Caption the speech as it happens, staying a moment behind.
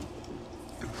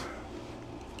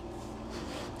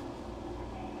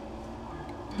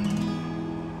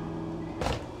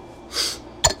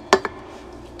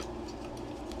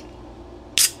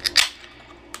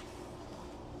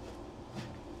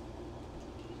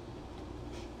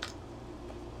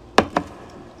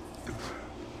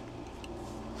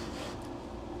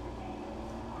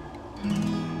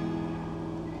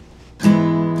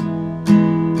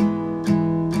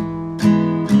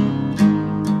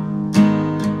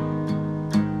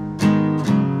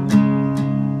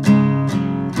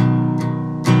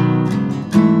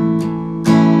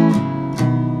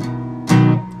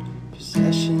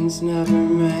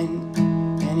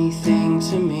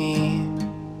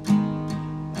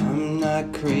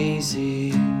like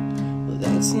crazy. Well,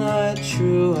 that's not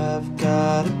true. I've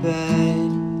got a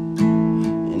bed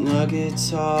and a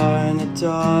guitar and a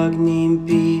dog named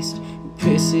Beast who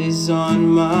pisses on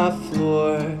my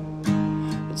floor.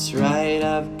 That's right,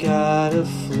 I've got a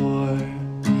floor.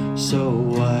 So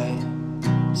what?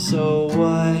 So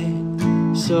what?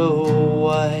 So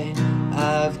what?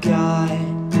 I've got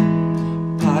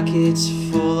pockets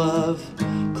full of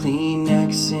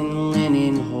Kleenex and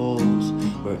linen holes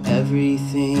where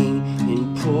everything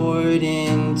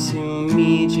important to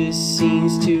me just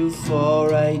seems to fall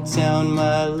right down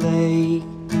my leg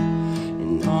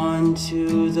and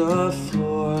onto the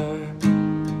floor.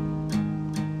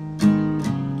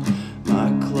 My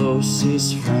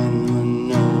closest friend,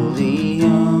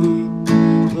 Linoleum,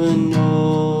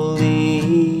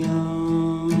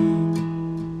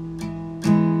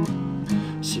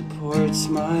 supports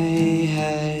my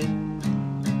head,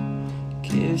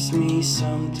 gives me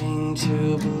something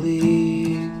to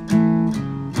believe.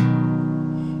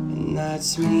 And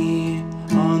that's me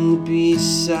on the beach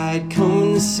side,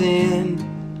 combing the sand,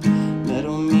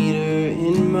 metal meter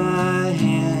in my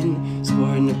hand,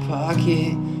 sporting a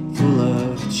pocket full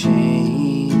of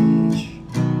change.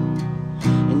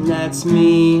 And that's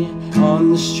me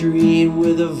on the street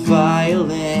with a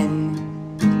violin,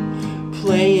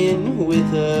 playing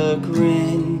with a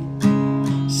grin,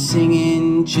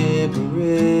 singing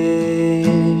gibberish.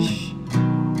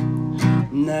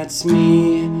 And that's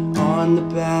me on the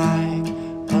back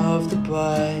of the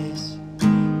bus,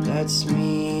 that's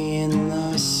me in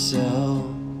the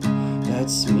cell,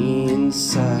 that's me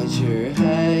inside your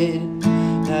head,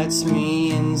 that's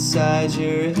me inside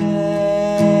your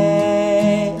head.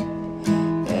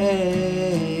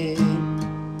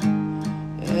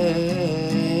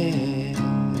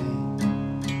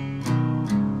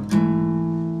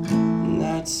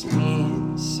 That's me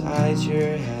inside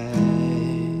your head.